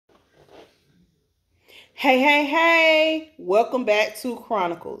Hey. Welcome back to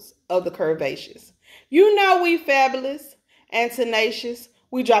Chronicles of the Curvaceous. You know we fabulous and tenacious.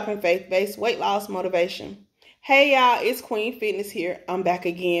 We dropping faith-based weight loss motivation. Hey y'all, it's Queen Fitness here. I'm back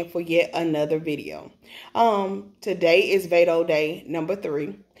again for yet another video. Today is VEDO day number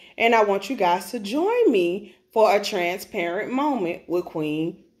 3. And I want you guys to join me for a transparent moment with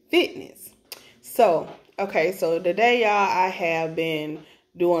Queen Fitness. So today y'all, I have been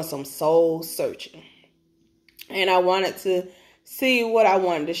doing some soul searching. And I wanted to see what I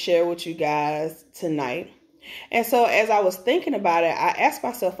wanted to share with you guys tonight. And so as I was thinking about it, I asked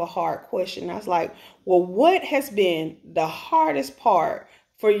myself a hard question. I was like, well, what has been the hardest part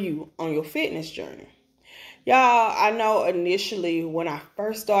for you on your fitness journey? Y'all, I know initially when I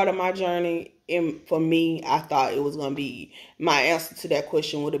first started my journey, for me, I thought it was going to be, my answer to that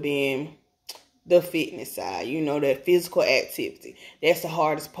question would have been the fitness side, that physical activity. That's the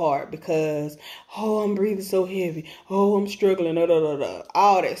hardest part because, I'm breathing so heavy. I'm struggling,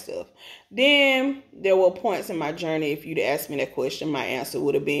 all that stuff. Then there were points in my journey, if you'd asked me that question, my answer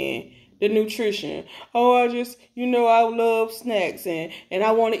would have been the nutrition. I love snacks and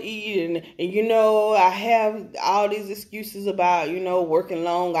I want to eat and I have all these excuses about, working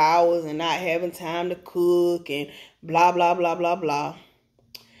long hours and not having time to cook and blah, blah, blah, blah, blah.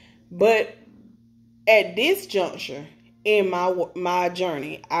 But at this juncture in my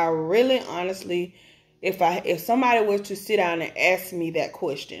journey, I really honestly, if somebody were to sit down and ask me that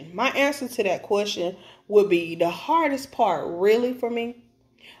question, my answer to that question would be the hardest part really for me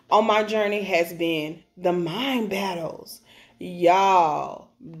on my journey has been the mind battles. Y'all,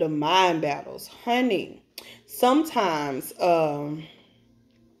 the mind battles. Honey, sometimes I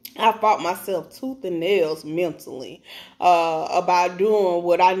fought myself tooth and nails mentally about doing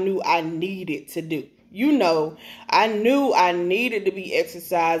what I knew I needed to do. I knew I needed to be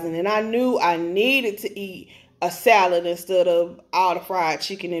exercising and I knew I needed to eat a salad instead of all the fried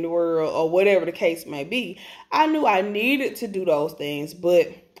chicken in the world or whatever the case may be. I knew I needed to do those things, but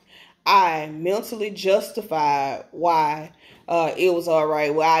I mentally justified why it was all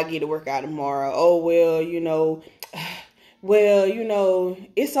right. Well, I get to work out tomorrow.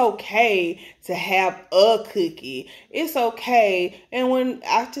 It's okay to have a cookie. It's okay. And when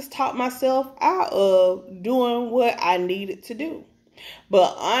I just taught myself out of doing what I needed to do.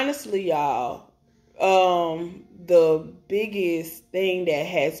 But honestly, y'all, the biggest thing that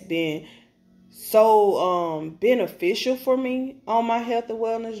has been so beneficial for me on my health and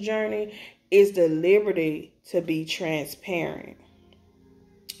wellness journey is the liberty to be transparent.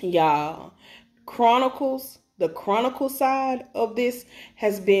 Y'all, the chronicle side of this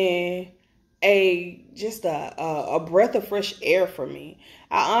has been a breath of fresh air for me.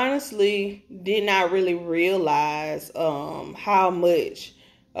 I honestly did not really realize how much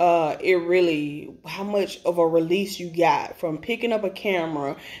of a release you got from picking up a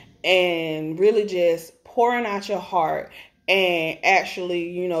camera and really just pouring out your heart and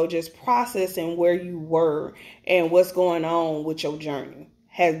actually, just processing where you were and what's going on with your journey.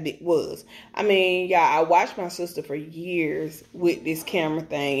 I watched my sister for years with this camera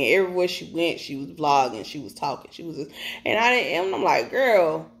thing. And everywhere she went, she was vlogging, she was talking, and I'm like,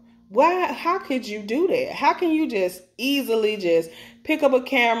 girl, how could you do that? How can you just easily just pick up a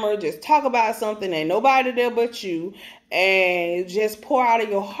camera, just talk about something, ain't nobody there but you, and just pour out of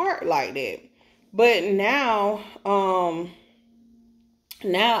your heart like that? But now I'm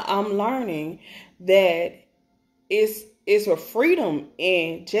learning that it's a freedom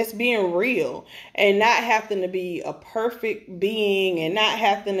in just being real and not having to be a perfect being and not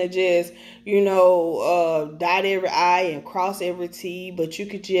having to just, dot every I and cross every T, but you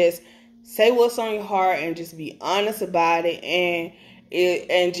could just say what's on your heart and just be honest about it and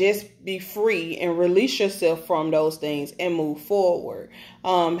just be free and release yourself from those things and move forward.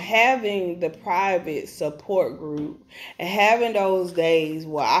 Having the private support group and having those days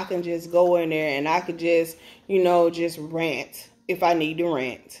where I can just go in there and I could just, just rant if I need to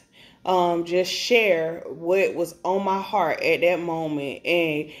rant. Just share what was on my heart at that moment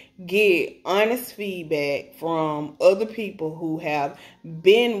and get honest feedback from other people who have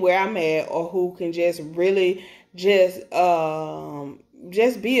been where I'm at or who can just really just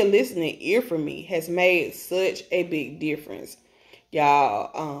be a listening ear for me has made such a big difference.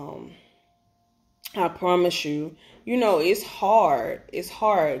 Y'all, I promise you, it's hard. It's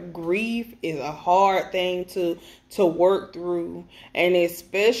hard. Grief is a hard thing to work through. And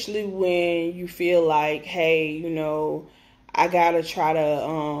especially when you feel like, hey, I gotta try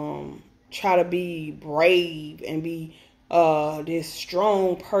to be brave and be this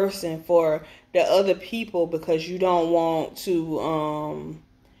strong person for the other people because you don't want to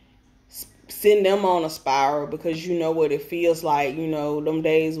send them on a spiral, because you know what it feels like. You know, them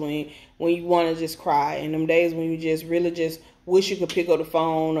days when you want to just cry, and them days when you just really just wish you could pick up the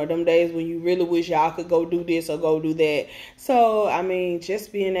phone, or them days when you really wish y'all could go do this or go do that. So, I mean,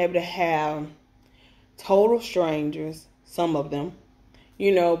 just being able to have total strangers, some of them,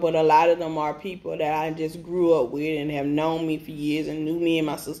 you know, but a lot of them are people that I just grew up with and have known me for years and knew me and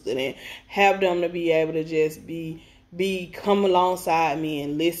my sister, and have them to be able to just come alongside me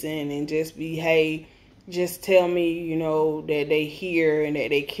and listen and just be, hey, just tell me, you know, that they hear and that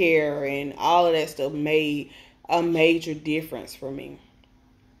they care, and all of that stuff made a major difference for me.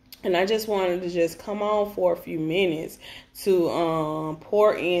 And I just wanted to just come on for a few minutes to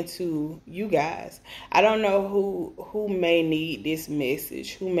pour into you guys. I don't know who may need this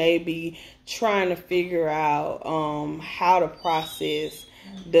message, who may be trying to figure out how to process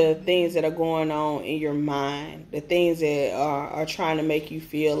the things that are going on in your mind, the things that are trying to make you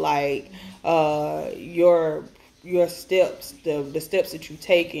feel like your steps, the steps that you've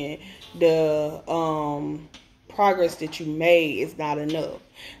taken, the progress that you made is not enough.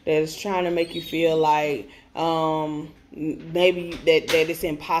 That is trying to make you feel like maybe that it's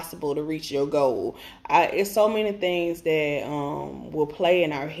impossible to reach your goal. It's so many things that will play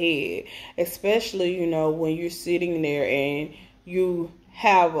in our head, especially, you know, when you're sitting there and you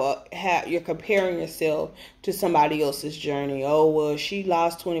you're comparing yourself to somebody else's journey. Oh, well, she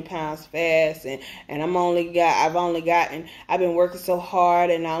lost 20 pounds fast, and I've been working so hard,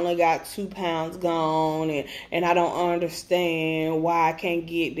 and I only got 2 pounds gone, and I don't understand why I can't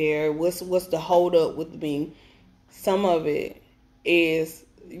get there. What's the hold up with me? Some of it is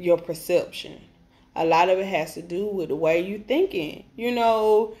your perception. A lot of it has to do with the way you're thinking. You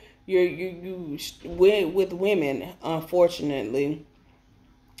know, with women, unfortunately,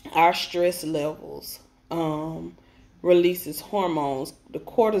 our stress levels releases hormones, the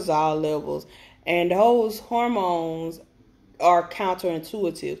cortisol levels, and those hormones are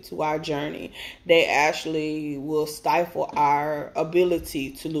counterintuitive to our journey. They actually will stifle our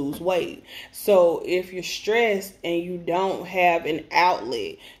ability to lose weight. So if you're stressed and you don't have an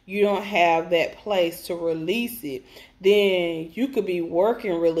outlet, you don't have that place to release it, then you could be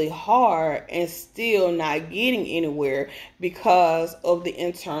working really hard and still not getting anywhere because of the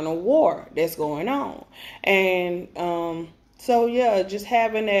internal war that's going on. And so yeah, just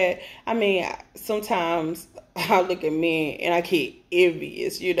having that. I mean, sometimes I look at men and I get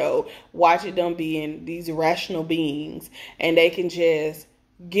envious, you know, watching them being these rational beings, and they can just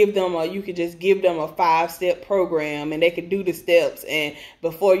you could just give them a 5-step program, and they can do the steps, and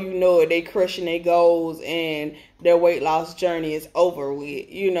before you know it, they crushing their goals and their weight loss journey is over with,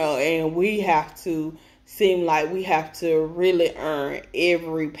 you know. And we have to seem like we have to really earn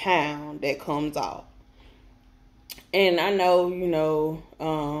every pound that comes off. And I know, you know,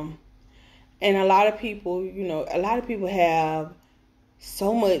 and a lot of people, you know, have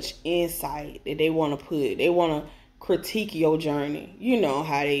so much insight that they want to put. They want to critique your journey. You know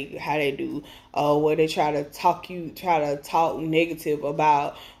how they do. Where they try to talk negative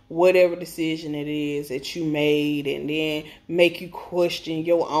about whatever decision it is that you made, and then make you question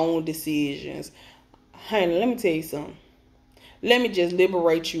your own decisions. Honey, let me tell you something. Let me just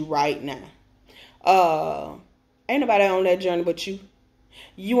liberate you right now. Ain't nobody on that journey but you.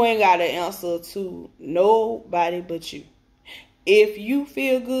 You ain't got an answer to nobody but you. If you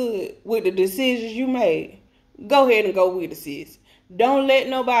feel good with the decisions you made, go ahead and go with it, sis. Don't let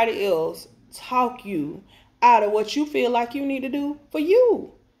nobody else talk you out of what you feel like you need to do for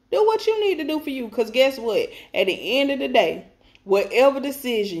you. Do what you need to do for you. Because guess what? At the end of the day, whatever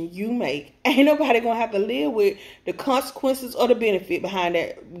decision you make, ain't nobody going to have to live with the consequences or the benefit behind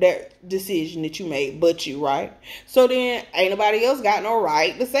that decision that you made but you, right? So then ain't nobody else got no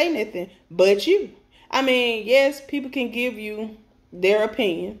right to say nothing but you. I mean, yes, people can give you their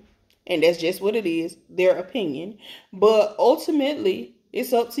opinion, and that's just what it is, their opinion. But ultimately,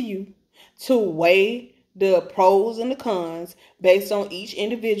 it's up to you to weigh the pros and the cons based on each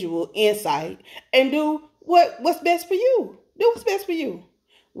individual insight and do what's best for you. Do what's best for you.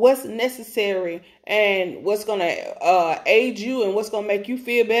 What's necessary and what's going to aid you and what's going to make you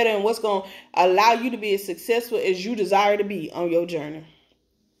feel better and what's going to allow you to be as successful as you desire to be on your journey.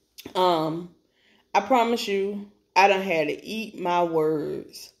 I promise you, I done had to eat my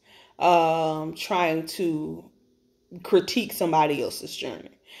words trying to critique somebody else's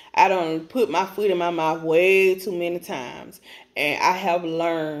journey. I done put my foot in my mouth way too many times. And I have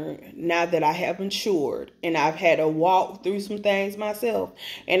learned, now that I have matured, and I've had to walk through some things myself,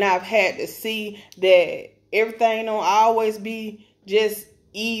 and I've had to see that everything don't always be just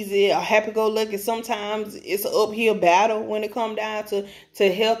easy or happy-go-lucky. Sometimes it's an uphill battle when it comes down to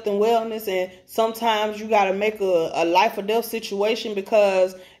health and wellness, and sometimes you got to make a life or death situation,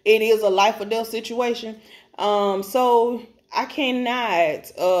 because it is a life or death situation. So I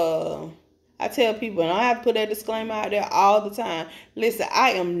cannot, I tell people, and I have to put that disclaimer out there all the time. Listen,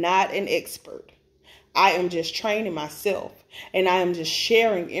 I am not an expert. I am just training myself, and I am just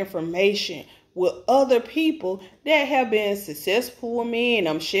sharing information with other people that have been successful with me, and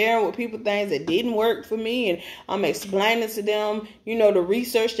I'm sharing with people things that didn't work for me, and I'm explaining to them, the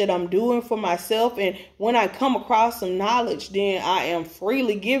research that I'm doing for myself. And when I come across some knowledge, then I am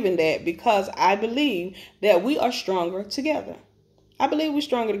freely giving that, because I believe that we are stronger together. I believe we're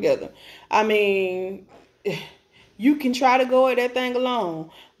stronger together. I mean, you can try to go at that thing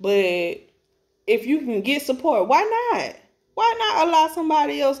alone, but if you can get support, why not? Why not allow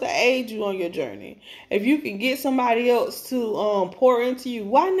somebody else to aid you on your journey? If you can get somebody else to pour into you,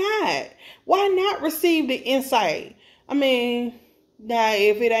 why not? Why not receive the insight? I mean, now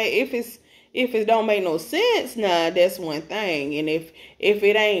if it don't make no sense, that's one thing. And if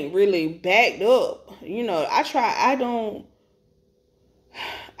it ain't really backed up,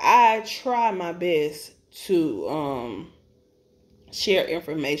 I try my best to share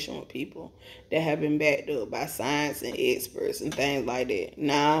information with people that have been backed up by science and experts and things like that.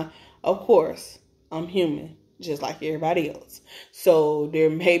 Now, of course, I'm human, just like everybody else. So there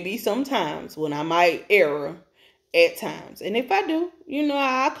may be some times when I might err at times. And if I do,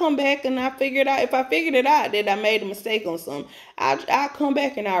 I come back and I figure it out. If I figured it out that I made a mistake on something, I'll come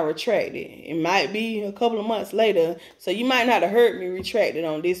back and I'll retract it. It might be a couple of months later, so you might not have heard me retract it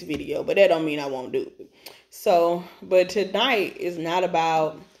on this video, but that don't mean I won't do it. So, but tonight is not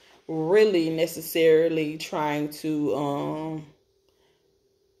about really necessarily trying to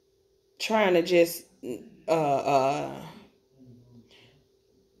just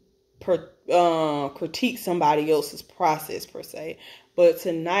critique somebody else's process per se. But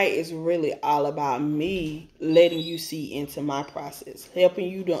tonight is really all about me letting you see into my process, helping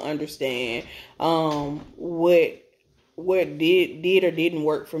you to understand what did or didn't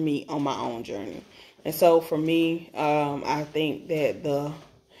work for me on my own journey. And so for me, I think that the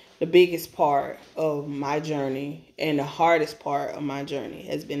biggest part of my journey and the hardest part of my journey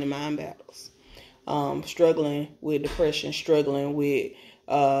has been the mind battles. Struggling with depression, struggling with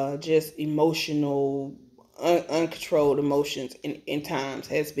just emotional, uncontrolled emotions in times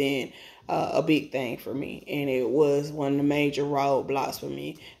has been a big thing for me. And it was one of the major roadblocks for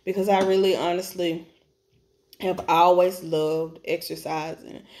me, because I really honestly have always loved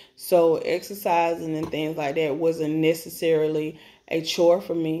exercising. So exercising and things like that wasn't necessarily a chore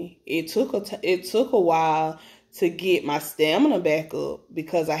for me. It took a while to get my stamina back up,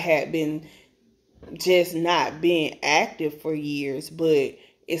 because I had been just not being active for years. But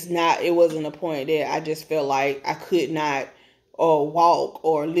it wasn't a point that I just felt like I could not walk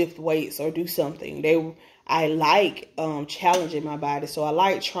or lift weights or do something. I like challenging my body, so I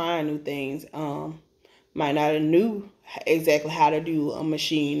like trying new things. Might not have knew exactly how to do a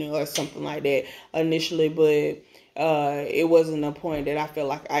machine or something like that initially, but it wasn't a point that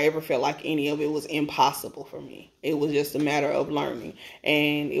I ever felt like any of it was impossible for me. It was just a matter of learning,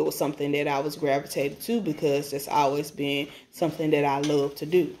 and it was something that I was gravitated to, because it's always been something that I love to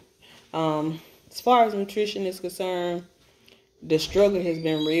do. As far as nutrition is concerned, the struggle has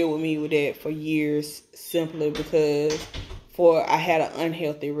been real with me with that for years, simply because I had an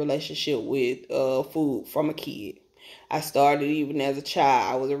unhealthy relationship with food from a kid. I started even as a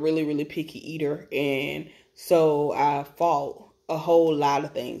child. I was a really, really picky eater, and so I fought a whole lot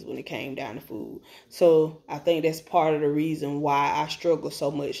of things when it came down to food. So I think that's part of the reason why I struggle so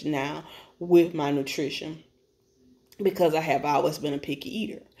much now with my nutrition, because I have always been a picky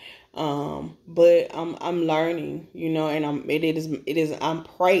eater. But I'm learning, and I'm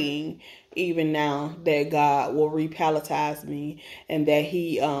praying even now that God will repalatize me, and that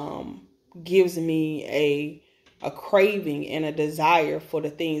He gives me a craving and a desire for the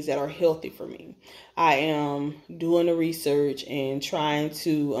things that are healthy for me. I am doing the research and trying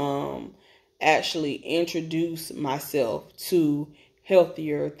to actually introduce myself to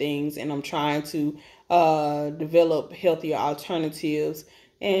healthier things, and I'm trying to develop healthier alternatives.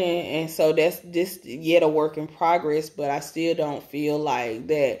 And so that's just yet a work in progress, but I still don't feel like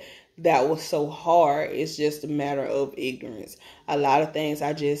that was so hard. It's just a matter of ignorance. A lot of things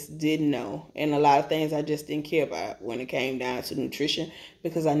I just didn't know, and a lot of things I just didn't care about when it came down to nutrition,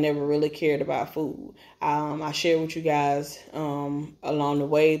 because I never really cared about food. I shared with you guys along the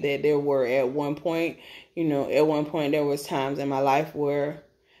way that there were at one point there was times in my life where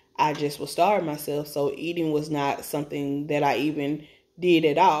I just was starving myself. So eating was not something that I even did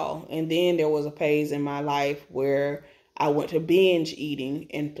it all. And then there was a phase in my life where I went to binge eating,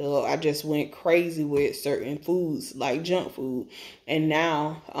 and I just went crazy with certain foods like junk food. And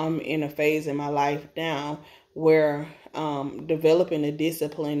now I'm in a phase in my life now where developing a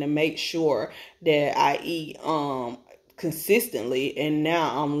discipline to make sure that I eat consistently. And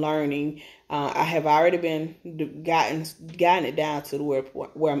now I'm learning. I have already been gotten it down to the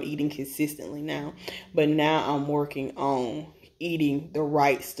where I'm eating consistently now, but now I'm working on eating the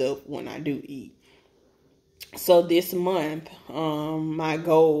right stuff when I do eat. So this month, my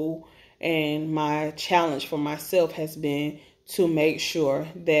goal and my challenge for myself has been to make sure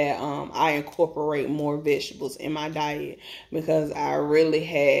that I incorporate more vegetables in my diet, because I really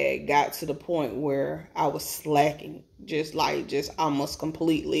had got to the point where I was slacking, just almost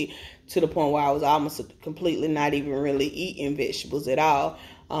completely, to the point where I was almost completely not even really eating vegetables at all.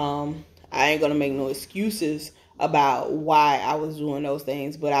 I ain't gonna make no excuses about why I was doing those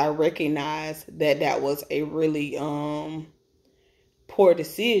things, but I recognize that was a really poor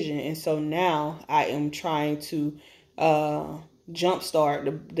decision. And so now I am trying to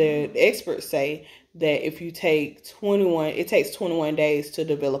jumpstart. The experts say that if you take 21, it takes 21 days to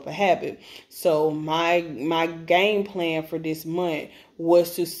develop a habit. So my game plan for this month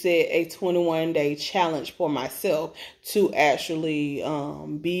was to set a 21-day challenge for myself to actually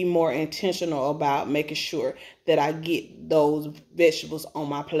be more intentional about making sure that I get those vegetables on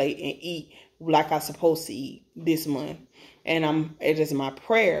my plate and eat like I'm supposed to eat this month. And it is my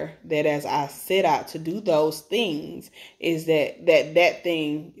prayer that as I set out to do those things, is that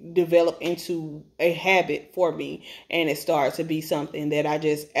thing develop into a habit for me, and it starts to be something that I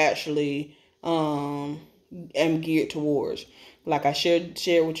just actually am geared towards. Like I shared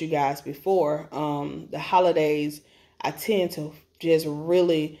with you guys before, the holidays, I tend to just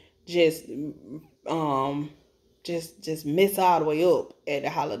really just miss all the way up at the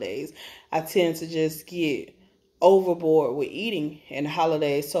holidays. I tend to just get overboard with eating in the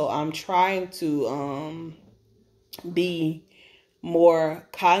holidays. So I'm trying to be more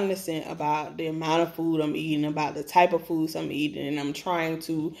cognizant about the amount of food I'm eating, about the type of foods I'm eating, and I'm trying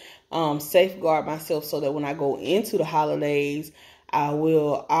to safeguard myself so that when I go into the holidays, I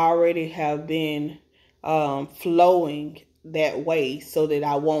will already have been flowing that way, so that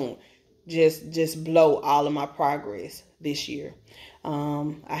I won't just blow all of my progress this year.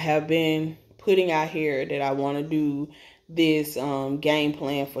 I have been putting out here that I want to do this game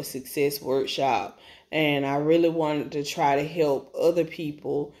plan for success workshop, and I really wanted to try to help other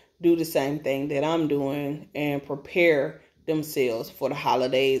people do the same thing that I'm doing and prepare themselves for the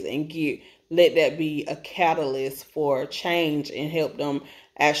holidays, and let that be a catalyst for change and help them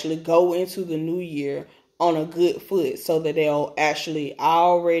actually go into the new year on a good foot, so that they'll actually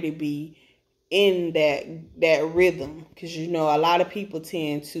already be in that rhythm. Because a lot of people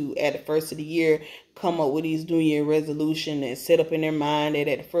tend to, at the first of the year, come up with these New Year resolution and set up in their mind that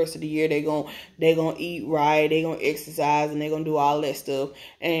at the first of the year they're gonna eat right, they're gonna exercise, and they're gonna do all that stuff.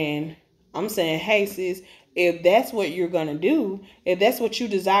 And I'm saying, hey sis, if that's what you're gonna do, if that's what you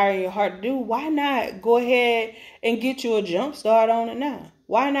desire in your heart to do, why not go ahead and get you a jump start on it now?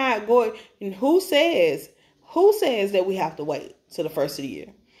 Why not go? And who says that we have to wait till the first of the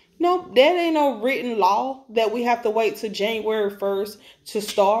year? No, that ain't no written law that we have to wait till January 1st to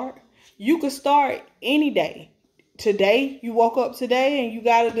start. You could start any day. Today, you woke up today and you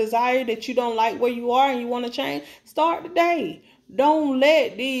got a desire that you don't like where you are and you want to change. Start today. Don't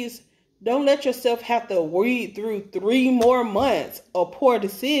let yourself have to read through 3 more months of poor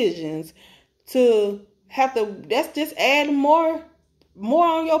decisions to have to. That's just add more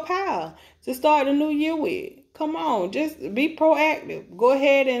on your pile to start the new year with. Come on, just be proactive. Go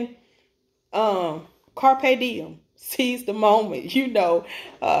ahead and carpe diem. Seize the moment.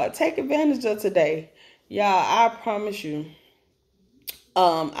 Take advantage of today. Y'all, I promise you,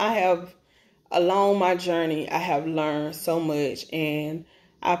 I have, along my journey, I have learned so much, and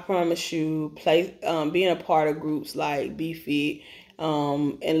I promise you, being a part of groups like Be Fit,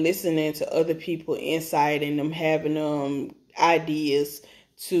 and listening to other people's insight and them having ideas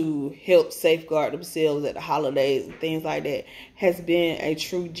to help safeguard themselves at the holidays and things like that, has been a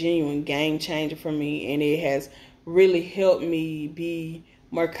true, genuine game changer for me. And it has really helped me be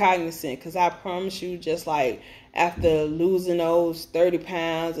more cognizant, because I promise you, just like after losing those 30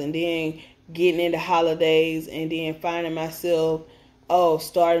 pounds and then getting into holidays and then finding myself,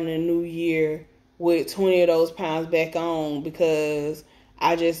 starting a new year with 20 of those pounds back on, because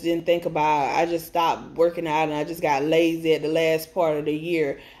I just didn't think about it. I just stopped working out and I just got lazy at the last part of the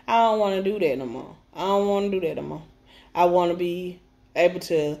year. I don't want to do that no more. I want to be able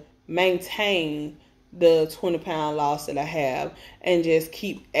to maintain the 20-pound loss that I have and just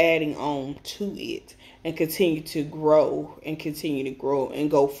keep adding on to it and continue to grow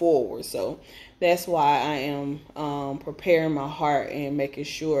and go forward. So that's why I am preparing my heart and making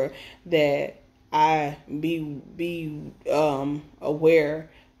sure that I be aware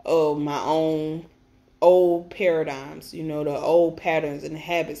of my own old paradigms, the old patterns and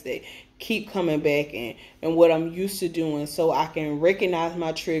habits that keep coming back, and what I'm used to doing, so I can recognize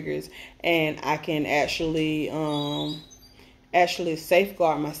my triggers and I can actually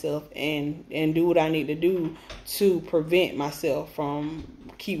safeguard myself and do what I need to do to prevent myself from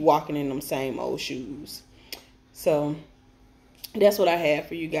keep walking in them same old shoes. So that's what I have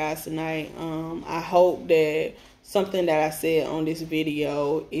for you guys tonight. I hope that something that I said on this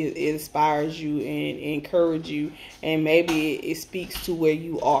video it inspires you and encourages you, and maybe it speaks to where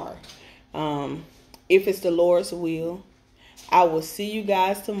you are. If it's the Lord's will, I will see you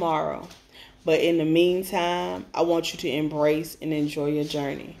guys tomorrow. But in the meantime, I want you to embrace and enjoy your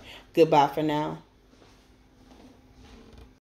journey. Goodbye for now.